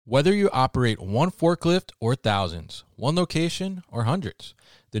Whether you operate one forklift or thousands, one location or hundreds,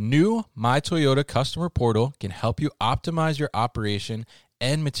 the new My Toyota customer portal can help you optimize your operation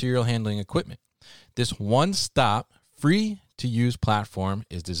and material handling equipment. This one-stop, free-to-use platform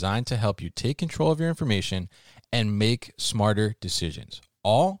is designed to help you take control of your information and make smarter decisions,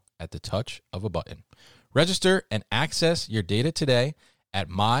 all at the touch of a button. Register and access your data today at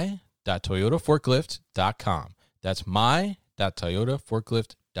my.toyotaforklift.com. That's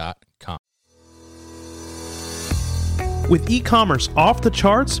my.toyotaforklift.com. With e-commerce off the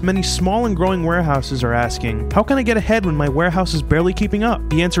charts, many small and growing warehouses are asking, how can I get ahead when my warehouse is barely keeping up?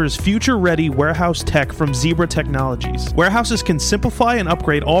 The answer is future-ready warehouse tech from Zebra Technologies. Warehouses can simplify and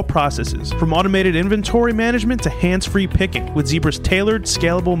upgrade all processes, from automated inventory management to hands-free picking, with Zebra's tailored,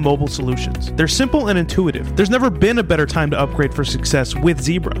 scalable mobile solutions. They're simple and intuitive. There's never been a better time to upgrade for success with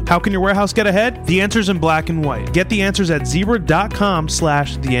Zebra. How can your warehouse get ahead? The answer's in black and white. Get the answers at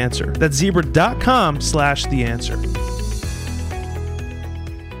zebra.com/theanswer. That's zebra.com/theanswer.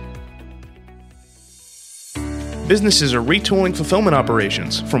 Businesses are retooling fulfillment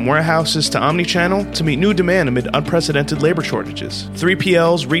operations, from warehouses to omnichannel, to meet new demand amid unprecedented labor shortages.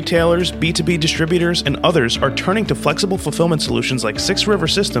 3PLs, retailers, B2B distributors, and others are turning to flexible fulfillment solutions like 6 River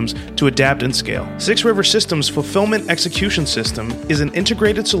Systems to adapt and scale. 6 River Systems Fulfillment Execution System is an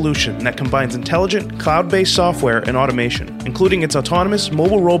integrated solution that combines intelligent, cloud-based software and automation, including its autonomous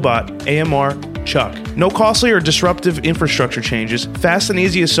mobile robot, AMR, Chuck. No costly or disruptive infrastructure changes, fast and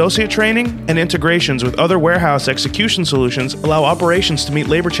easy associate training, and integrations with other warehouse execution solutions allow operations to meet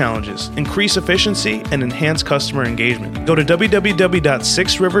labor challenges, increase efficiency, and enhance customer engagement. Go to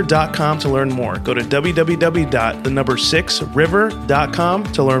www.6river.com to learn more. Go to www.6river.com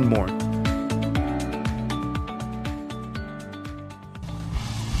to learn more.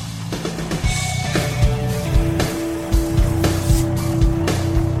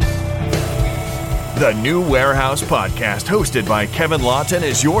 The New Warehouse Podcast, hosted by Kevin Lawton,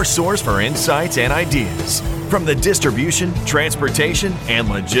 is your source for insights and ideas from the distribution, transportation, and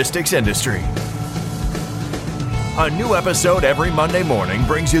logistics industry. A new episode every Monday morning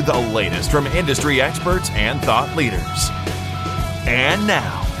brings you the latest from industry experts and thought leaders. And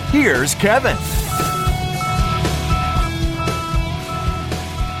now, here's Kevin.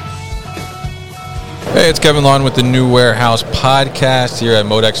 Hey, it's Kevin Lawton with the New Warehouse Podcast here at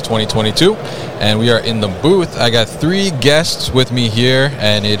MODEX 2022, and we are in the booth. I got 3 guests with me here,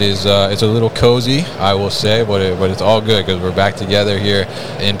 and it's a little cozy, I will say, but it's all good because we're back together here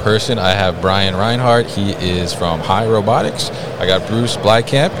in person. I have Brian Reinhardt. He is from Robotics. I got Bruce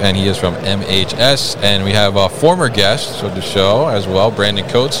Blykamp, and he is from MHS, and we have former guests of the show as well, Brandon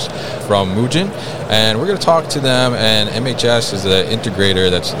Coates from Mujin, and we're going to talk to them. And MHS is the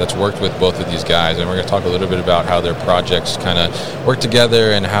integrator that's worked with both of these guys, and we're going to talk a little bit about how their projects kind of work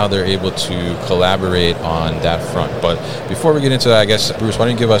together and how they're able to collaborate on that front. But before we get into that, I guess, Bruce, why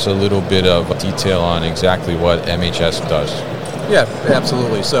don't you give us a little bit of detail on exactly what MHS does? Yeah,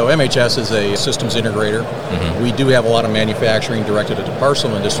 absolutely. So MHS is a systems integrator. Mm-hmm. We do have a lot of manufacturing directed at the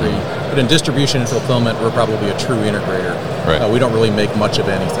parcel industry, but in distribution and fulfillment, we're probably a true integrator. Right. We don't really make much of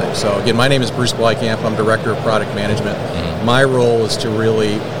anything. So again, my name is Bruce Blykamp. I'm Director of Product Management. Mm-hmm. My role is to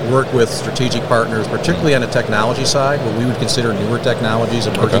really work with strategic partners, particularly on the technology side, what we would consider newer technologies,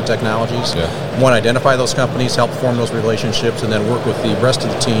 emerging technologies. Yeah. We want to identify those companies, help form those relationships, and then work with the rest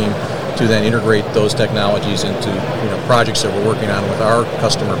of the team to then integrate those technologies into projects that we're working on with our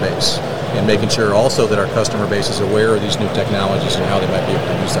customer base, and making sure also that our customer base is aware of these new technologies and how they might be able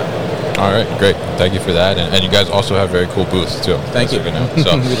to use them. All right, great. Thank you for that. And you guys also have very cool booths, too. Thank you.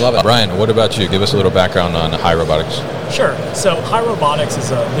 So, we love it. Brian, what about you? Give us a little background on Robotics. Sure. So Robotics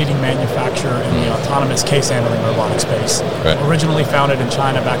is a leading manufacturer in the autonomous case handling robotic space. Right. Originally founded in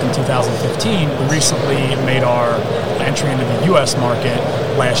China back in 2015, we recently made our entry into the U.S. market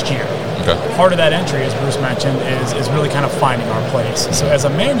last year. Okay. Part of that entry, as Bruce mentioned, is really kind of finding our place. So as a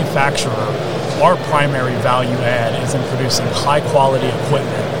manufacturer, our primary value add is in producing high-quality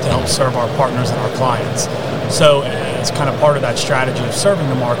equipment to help serve our partners and our clients. So as kind of part of that strategy of serving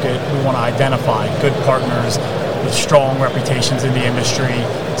the market, we want to identify good partners with strong reputations in the industry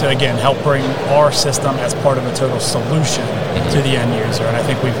to, again, help bring our system as part of a total solution to the end user. And I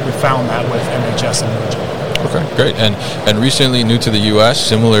think we've found that with MHS and Mujin. Okay, great. And recently new to the U.S.,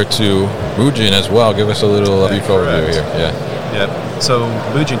 similar to Mujin as well. Give us a little brief overview here. Yeah. So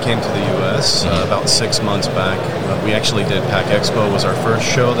Mujin came to the U.S. About 6 months back. We actually did Pack Expo, was our first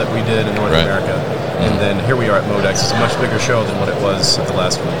show that we did in North America. And then here we are at MODEX. It's a much bigger show than what it was at the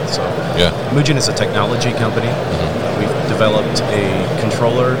last one. So Mujin is a technology company. We've developed a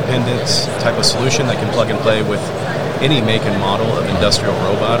controller pendant type of solution that can plug and play with any make and model of industrial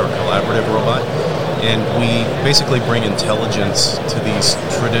robot or collaborative robot. And we basically bring intelligence to these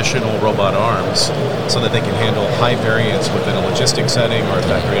traditional robot arms so that they can handle high variance within a logistics setting or a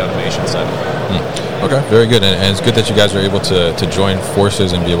factory automation setting. Okay, very good. And it's good that you guys are able to join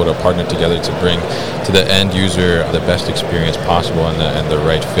forces and be able to partner together to bring to the end user the best experience possible and the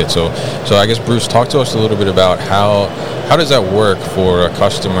right fit. So I guess, Bruce, talk to us a little bit about how does that work for a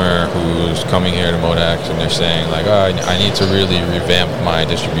customer who's coming here to MODEX and they're saying, like, oh, I need to really revamp my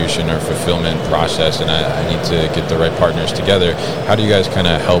distribution or fulfillment process, and I need to get the right partners together. How do you guys kind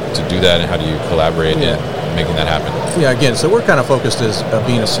of help to do that, and how do you collaborate in making that happen? Yeah, again, so we're kind of focused as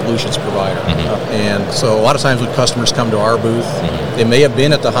being a solutions provider. And so a lot of times when customers come to our booth, they may have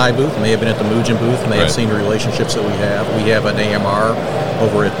been at the High booth, may have been at the Mujin booth, may have seen the relationships that we have. We have an AMR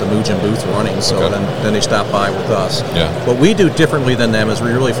over at the Mujin booth running, so then they stop by with us. What we do differently than them is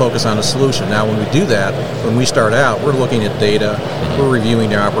we really focus on a solution. Now, when we do that, when we start out, we're looking at data, we're reviewing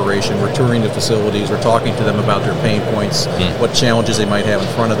their operation, we're touring the facilities, we're talking to them about their pain points, what challenges they might have in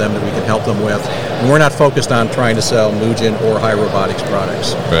front of them that we can help them with. And we're not focused on trying to sell Mujin or high robotics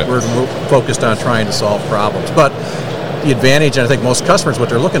products. We're focused on trying to solve problems. But the advantage, and I think most customers, what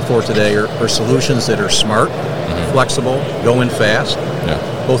they're looking for today are solutions that are smart, flexible, go in fast.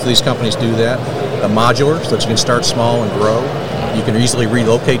 Both of these companies do that. Modular, so that you can start small and grow. You can easily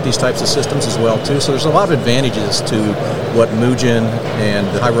relocate these types of systems as well, too. So there's a lot of advantages to what Mujin and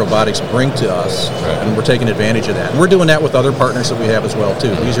High Robotics bring to us, and we're taking advantage of that. And we're doing that with other partners that we have as well,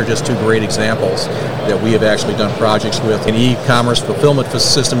 too. These are just two great examples that we have actually done projects with. An e-commerce fulfillment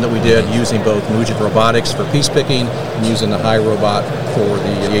system that we did using both Mujin Robotics for piece picking and using the High Robot for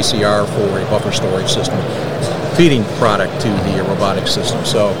the ACR for a buffer storage system, feeding product to the robotics system.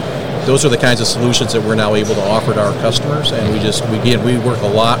 So those are the kinds of solutions that we're now able to offer to our customers, and we work a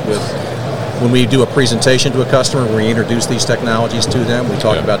lot with, when we do a presentation to a customer, we introduce these technologies to them, we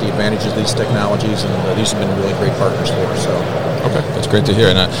talk about the advantages of these technologies, and these have been really great partners for us. So. Okay, that's great to hear.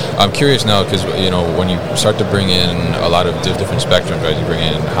 And I'm curious now, because when you start to bring in a lot of different spectrums, right? You bring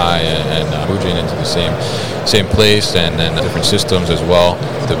in High and Mujin into the same place, and then different systems as well.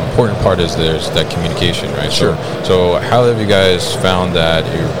 The important part is there's that communication, right? Sure. So how have you guys found that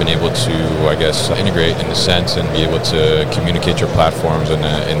you've been able to, I guess, integrate in a sense and be able to communicate your platforms in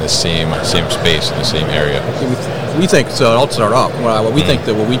the same space, in the same area? We think, so I'll start off. What we think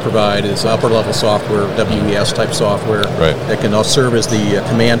that what we provide is upper level software, WES type software, that can serve as the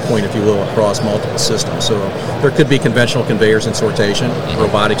command point, if you will, across multiple systems. So there could be conventional conveyors and sortation,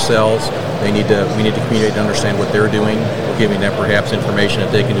 robotic cells. We need to communicate and understand what they're doing. We're giving them perhaps information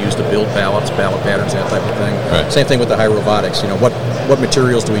that they can use to build pallet patterns, that type of thing. Same thing with the High Robotics. What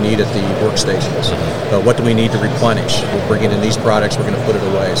materials do we need at the workstations? What do we need to replenish? We're bringing in these products, we're going to put it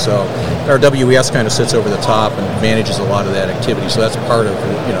away. So our WES kind of sits over the top and manages a lot of that activity. So that's part of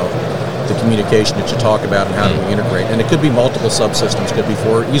the communication that you talk about and how do we integrate. And it could be multiple subsystems, could be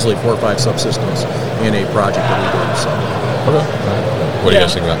easily 4 or 5 subsystems in a project that we do. So. What do you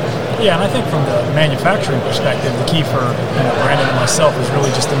guys think about? Yeah, and I think from the manufacturing perspective, the key for Brandon and myself is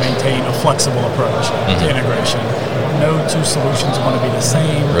really just to maintain a flexible approach to integration. No two solutions are going to be the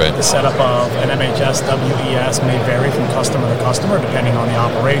same. The setup of an MHS, WES may vary from customer to customer depending on the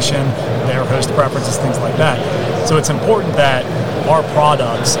operation, their host preferences, things like that. So it's important that our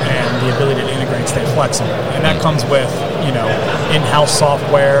products and the ability to integrate stay flexible. And that comes with, in-house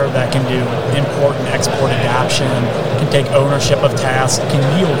software that can do import and export adaption, can take ownership of tasks, can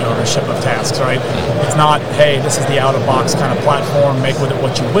yield ownership of tasks, right? It's not, hey, this is the out-of-box kind of platform, make with it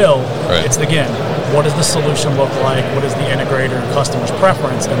what you will. It's, again, what does the solution look like? What is the integrator and customer's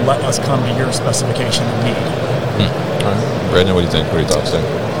preference? And let us come to your specification and need. All right. Brandon, what do you think? What are your thoughts there?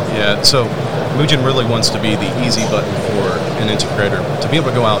 Yeah, so Mujin really wants to be the easy button for an integrator to be able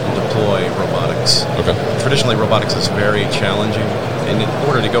to go out and deploy robotics. Traditionally, robotics is very challenging, and in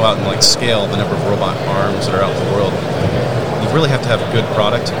order to go out and scale the number of robot arms that are out in the world, you really have to have a good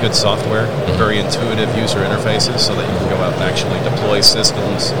product, good software, very intuitive user interfaces so that you can go out and actually deploy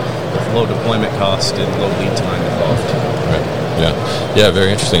systems with low deployment cost and low lead time involved. Yeah,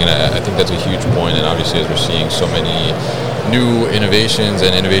 very interesting, and I think that's a huge point. And obviously, as we're seeing so many new innovations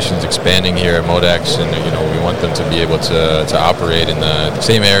and innovations expanding here at MODEX, and we want them to be able to operate in the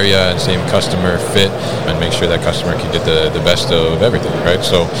same area and same customer fit, and make sure that customer can get the best of everything, right?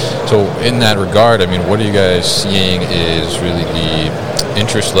 So in that regard, I mean, what are you guys seeing is really the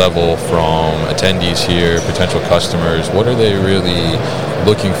interest level from attendees here, potential customers? What are they really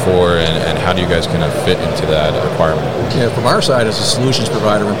looking for, and how do you guys kind of fit into that requirement? Yeah, from our side as a solutions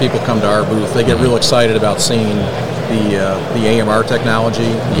provider, when people come to our booth, they get real excited about seeing the AMR technology,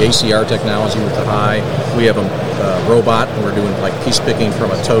 the ACR technology with the high. We have a robot, and we're doing like piece picking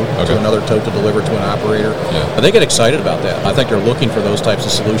from a tote to another tote to deliver to an operator. Yeah. But they get excited about that. I think they're looking for those types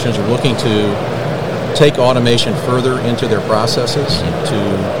of solutions. They're looking to take automation further into their processes to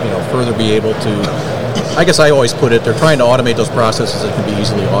further be able to. I guess I always put it, they're trying to automate those processes that can be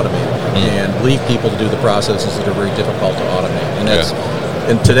easily automated and leave people to do the processes that are very difficult to automate. And that's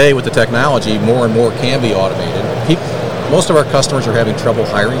and today with the technology, more and more can be automated. Most of our customers are having trouble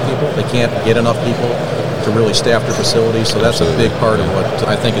hiring people. They can't get enough people to really staff their facilities, so that's a big part of what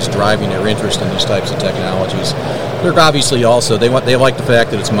I think is driving their interest in these types of technologies. They're obviously also they like the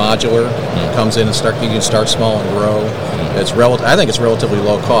fact that it's modular, comes in and you can start small and grow. I think it's relatively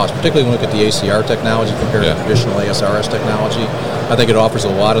low cost, particularly when we look at the ACR technology compared to traditional ASRS technology. I think it offers a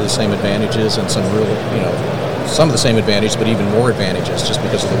lot of the same advantages and some of the same advantages, but even more advantages just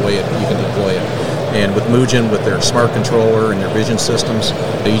because of the way you can deploy it. And with Mujin, with their smart controller and their vision systems,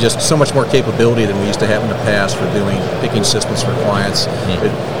 you just so much more capability than we used to have in the past for doing picking systems for clients,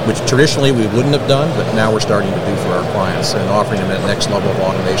 which traditionally we wouldn't have done, but now we're starting to do for our clients and offering them that next level of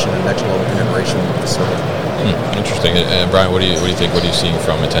automation and next level of integration with the facility. Interesting. And Brian, what do you think? What are you seeing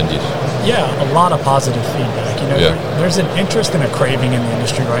from attendees? Yeah, a lot of positive feedback. There's an interest and a craving in the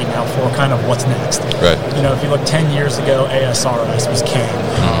industry right now for kind of what's next. Right. If you look 10 years ago, ASRS was king,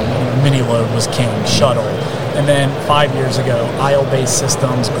 mini load was king, shuttle. And then 5 years ago, aisle-based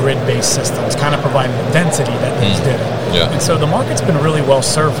systems, grid-based systems kind of provided the density that these didn't. Yeah. And so the market's been really well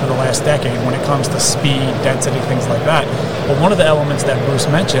served for the last decade when it comes to speed, density, things like that. But one of the elements that Bruce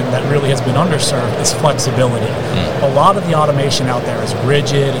mentioned that really has been underserved is flexibility. A lot of the automation out there is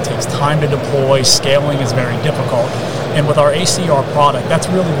rigid, it takes time to deploy, scaling is very difficult. And with our ACR product, that's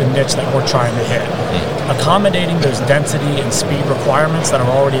really the niche that we're trying to hit. Accommodating those density and speed requirements that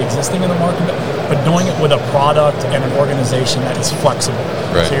are already existing in the market, but doing it with a product and an organization that is flexible.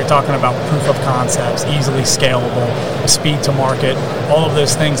 Right. So you're talking about proof of concepts, easily scalable, speed to market, all of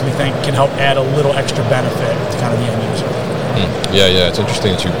those things we think can help add a little extra benefit to kind of the end user. Yeah, it's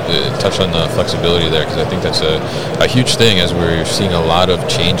interesting that you touched on the flexibility there, because I think that's a huge thing as we're seeing a lot of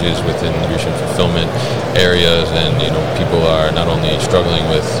changes within the distribution fulfillment areas, and people are not only struggling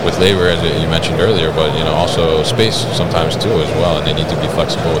with labor, as you mentioned earlier, but also space sometimes too as well, and they need to be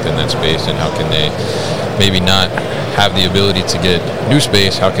flexible within that space. And how can they maybe not have the ability to get new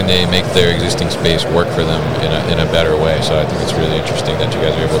space? How can they make their existing space work for them in a better way? So I think it's really interesting that you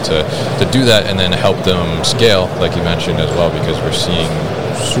guys are able to do that and then help them scale, like you mentioned as well, because we're seeing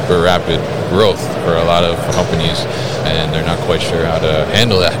super rapid growth for a lot of companies, and they're not quite sure how to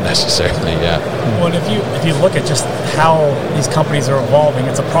handle that necessarily. Well, if you look at just how these companies are evolving,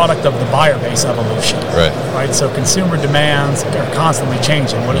 it's a product of the buyer base evolution. Right. So consumer demands are constantly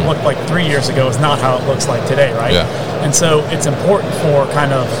changing. What it looked like 3 years ago is not how it looks like today, right? And so it's important for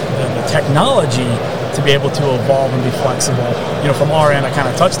kind of the technology to be able to evolve and be flexible. From our end, I kind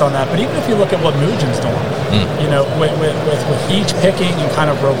of touched on that, but even if you look at what Mujin's doing, with each picking and kind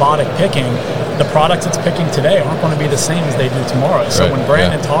of robotic picking, the products it's picking today aren't going to be the same as they do tomorrow. So when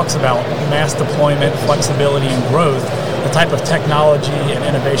Brandon talks about mass deployment, flexibility, and growth, the type of technology and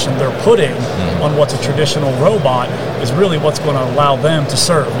innovation they're putting on what's a traditional robot is really what's going to allow them to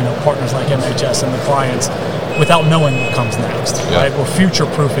serve, partners like MHS and the clients without knowing what comes next. Right? We're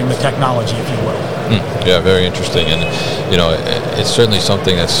future-proofing the technology, if you will. Yeah, very interesting, and it's certainly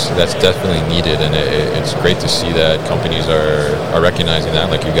something that's definitely needed, and it's great to see that companies are recognizing that,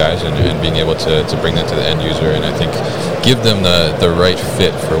 like you guys, and being able to bring that to the end user, and I think give them the right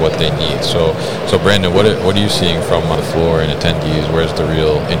fit for what they need. So Brandon, what are you seeing from on the floor and attendees? Where's the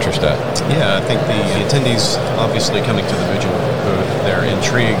real interest at? Yeah, I think the attendees obviously coming to the Mujin booth, they're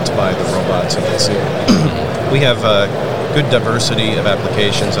intrigued by the robots that they see. We have good diversity of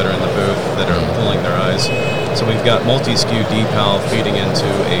applications that are in the booth that are pulling their eyes. So we've got multi-SKU DPAL feeding into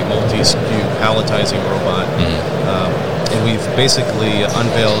a multi-SKU palletizing robot. And we've basically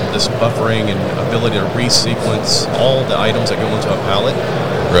unveiled this buffering and ability to resequence all the items that go into a pallet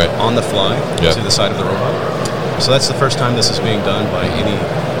on the fly to the side of the robot. So that's the first time this is being done by any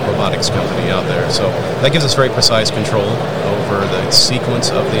robotics company out there. So that gives us very precise control over the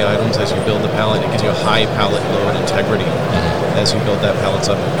sequence of the items as you build the pallet. It gives you a high pallet load integrity as you build that pallet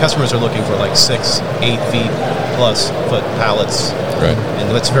up. Customers are looking for like 6-8 feet plus foot pallets.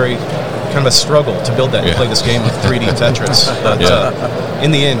 And that's very kind of a struggle to build that and play this game of 3D Tetris. But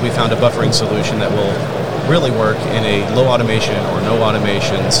in the end, we found a buffering solution that will really work in a low automation or no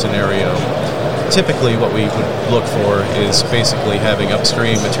automation scenario. Typically what we would look for is basically having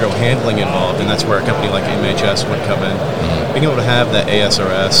upstream material handling involved, and that's where a company like MHS would come in. Being able to have that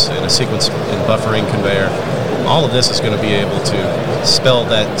ASRS and a sequence and buffering conveyor all of this is going to be able to spell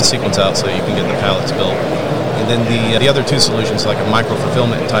that sequence out so you can get the pallets built. And then the other two solutions, like a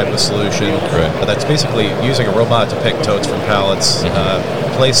micro-fulfillment type of solution, that's basically using a robot to pick totes from pallets,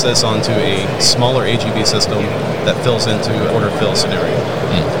 place this onto a smaller AGV system that fills into order fill scenario.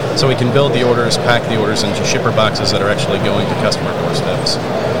 So we can build the orders, pack the orders into shipper boxes that are actually going to customer doorsteps.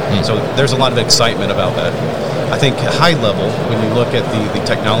 So there's a lot of excitement about that. I think high level, when you look at the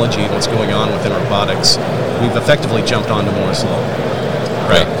technology and what's going on within robotics, we've effectively jumped onto Moore's Law.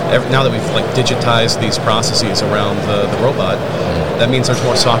 Right. Now that we've digitized these processes around the robot, that means there's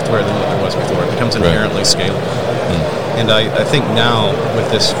more software than what there was before. It becomes inherently scalable. And I think now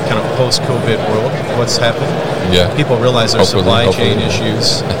with this kind of post-COVID world, what's happened? People realize there's supply chain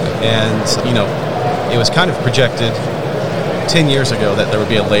issues, and it was kind of projected 10 years ago that there would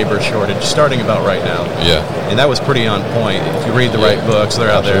be a labor shortage starting about right now. And that was pretty on point. If you read the right books, they're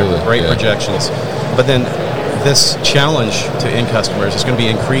out there, great projections. But then this challenge to end customers is going to be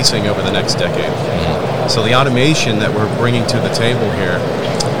increasing over the next decade. So the automation that we're bringing to the table here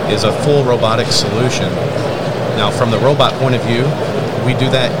is a full robotic solution. Now, from the robot point of view, we do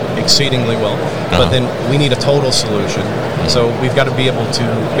that exceedingly well, but then we need a total solution. So we've got to be able to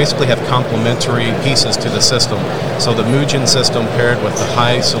basically have complementary pieces to the system. So the Mujin system paired with the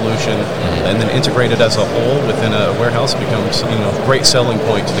high solution and then integrated as a whole within a warehouse becomes a great selling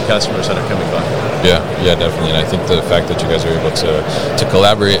point to the customers that are coming by. Yeah, definitely. And I think the fact that you guys are able to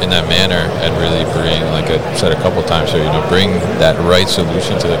collaborate in that manner and really bring, like I said a couple times here, bring that right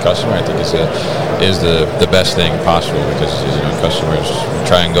solution to the customer, I think is the best thing possible, because customers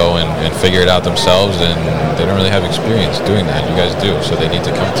try and go and figure it out themselves, and they don't really have experience doing that. You guys do, so they need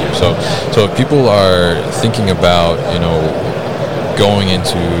to come to you. So if people are thinking about going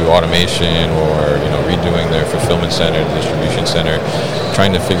into automation or redoing their fulfillment center, distribution center,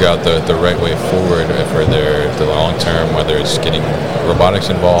 trying to figure out the right way forward for the long term, whether it's getting robotics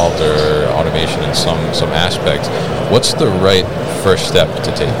involved or automation in some aspect, what's the right first step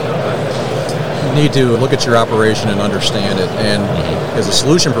to take? You need to look at your operation and understand it. And as a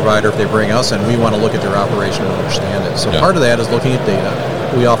solution provider, if they bring us in, we want to look at their operation and understand it. So part of that is looking at data.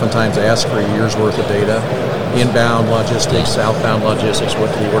 We oftentimes ask for a year's worth of data. Inbound logistics, outbound logistics,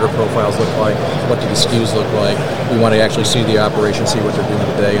 what do the order profiles look like, what do the SKUs look like. We want to actually see the operation, see what they're doing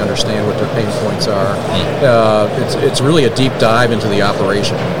today, understand what their pain points are. It's really a deep dive into the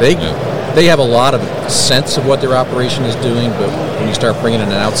operation. They have a lot of sense of what their operation is doing, but when you start bringing in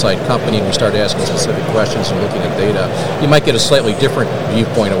an outside company and you start asking specific questions and looking at data, you might get a slightly different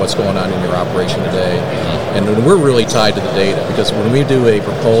viewpoint of what's going on in your operation today. And we're really tied to the data, because when we do a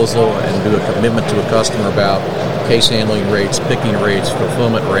proposal and do a commitment to a customer about case handling rates, picking rates,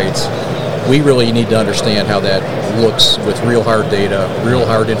 fulfillment rates, we really need to understand how that looks with real hard data, real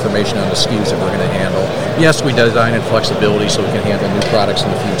hard information on the SKUs that we're going to handle. Yes, we design in flexibility so we can handle new products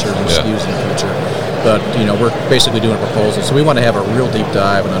in the future, new SKUs in the future. But, we're basically doing a proposal. So we want to have a real deep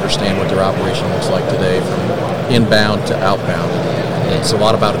dive and understand what their operation looks like today, from inbound to outbound. It's a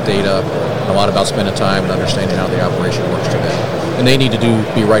lot about data, a lot about spending time and understanding how the operation works today. And they need to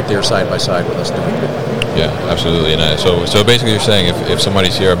be right there side by side with us doing it. Yeah, absolutely. And so basically you're saying if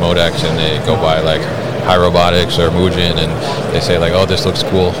somebody's here at MODEX and they go by like High Robotics or Mujin and they say like, oh, this looks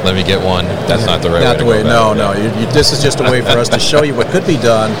cool, let me get one, that's not the right way. Not the way. No. This is just a way for us to show you what could be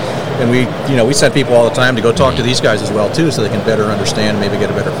done. And we send people all the time to go talk to these guys as well too, so they can better understand, maybe get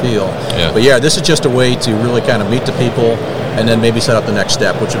a better feel. But this is just a way to really kind of meet the people and then maybe set up the next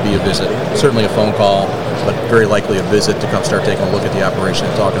step, which would be a visit. Certainly a phone call, but very likely a visit to come start taking a look at the operation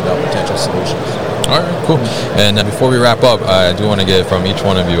and talking about potential solutions. All right, cool. And before we wrap up, I do want to get from each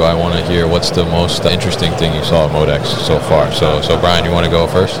one of you, I want to hear what's the most interesting thing you saw at MODEX so far. So Brian, you want to go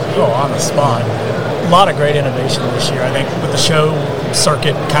first? Oh, on the spot. A lot of great innovation this year. I think with the show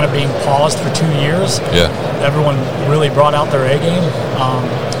circuit kind of being paused for 2 years, everyone really brought out their A game.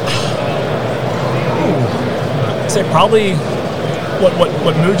 I'd say probably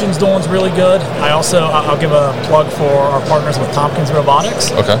what Mujin's doing is really good. I'll give a plug for our partners with Tompkins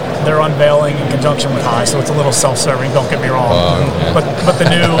Robotics. Okay. They're unveiling in conjunction with High, so it's a little self-serving, don't get me wrong. But the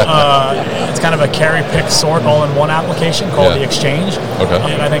new, it's kind of a carry, pick, sort all-in-one application called the Exchange. Okay.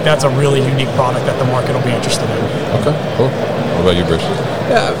 And I think that's a really unique product that the market will be interested in. Okay, cool. What about you, Bruce?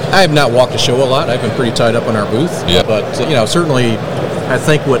 Yeah, I have not walked the show a lot. I've been pretty tied up on our booth. Yeah. But, certainly I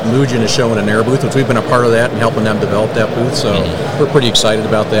think what Mujin is showing in their booth, which we've been a part of that and helping them develop that booth, so we're pretty excited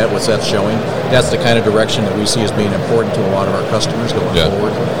about that, what that's showing. That's the kind of direction that we see as being important to a lot of our customers going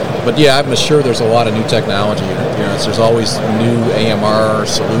forward. But yeah, I'm sure there's a lot of new technology. There's always new AMR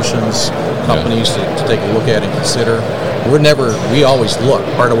solutions, companies to take a look at and consider. We always look.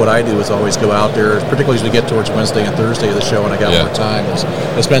 Part of what I do is always go out there, particularly as we get towards Wednesday and Thursday of the show and I got more time, is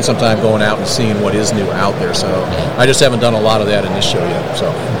I spend some time going out and seeing what is new out there. So I just haven't done a lot of that in this show yet.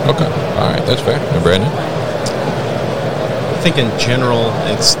 So okay, all right, that's fair. And Brandon? I think in general,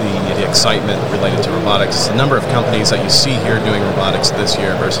 it's the excitement related to robotics. The number of companies that you see here doing robotics this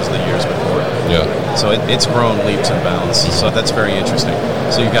year versus the years before. Yeah. So it's grown leaps and bounds. So that's very interesting.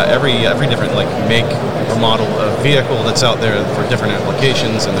 So you've got every different make or model of vehicle that's out there for different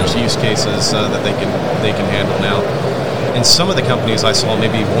applications, and there's use cases that they can handle now. And some of the companies I saw,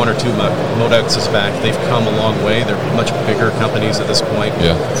 maybe one or two MODEXs back, they've come a long way. They're much bigger companies at this point.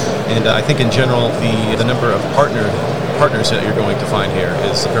 Yeah. And I think in general, the number of partners that you're going to find here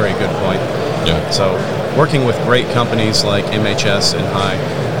is a very good point. Yeah. So working with great companies like MHS and High,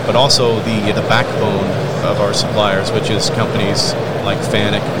 but also the backbone of our suppliers, which is companies like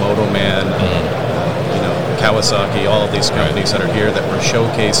Fanuc, Motoman, Kawasaki, all of these companies that are here that we're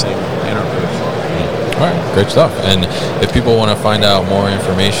showcasing in our booth. All right, great stuff. And if people want to find out more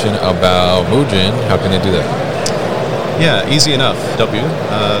information about Mujin, how can they do that? Yeah, easy enough.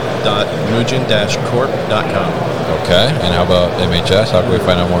 www.mujin-corp.com. Okay, and how about MHS? How can we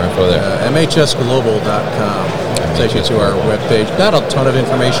find out more info there? MHSglobal.com. Take you to our webpage. Not a ton of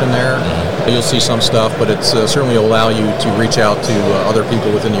information there. You'll see some stuff, but it's certainly will allow you to reach out to other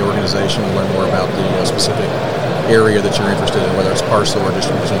people within the organization and learn more about the specific area that you're interested in, whether it's parcel or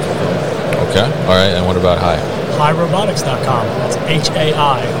distribution fulfillment. Okay, all right, and what about High? HighRobotics.com. That's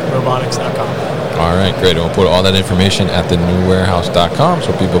HAI Robotics.com. All right, great. And we'll put all that information at thenewwarehouse.com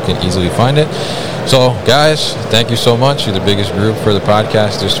so people can easily find it. So, guys, thank you so much. You're the biggest group for the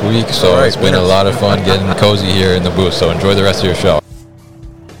podcast this week. So it's been a lot of fun getting cozy here in the booth. So enjoy the rest of your show.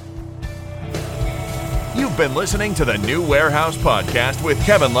 You've been listening to the New Warehouse Podcast with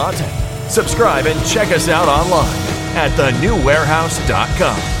Kevin Lawton. Subscribe and check us out online at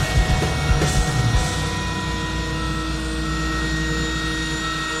thenewwarehouse.com.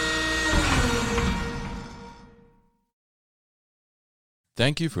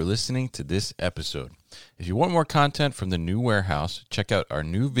 Thank you for listening to this episode. If you want more content from the New Warehouse, check out our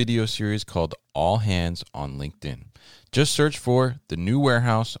new video series called All Hands on LinkedIn. Just search for the New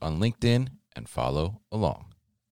Warehouse on LinkedIn and follow along.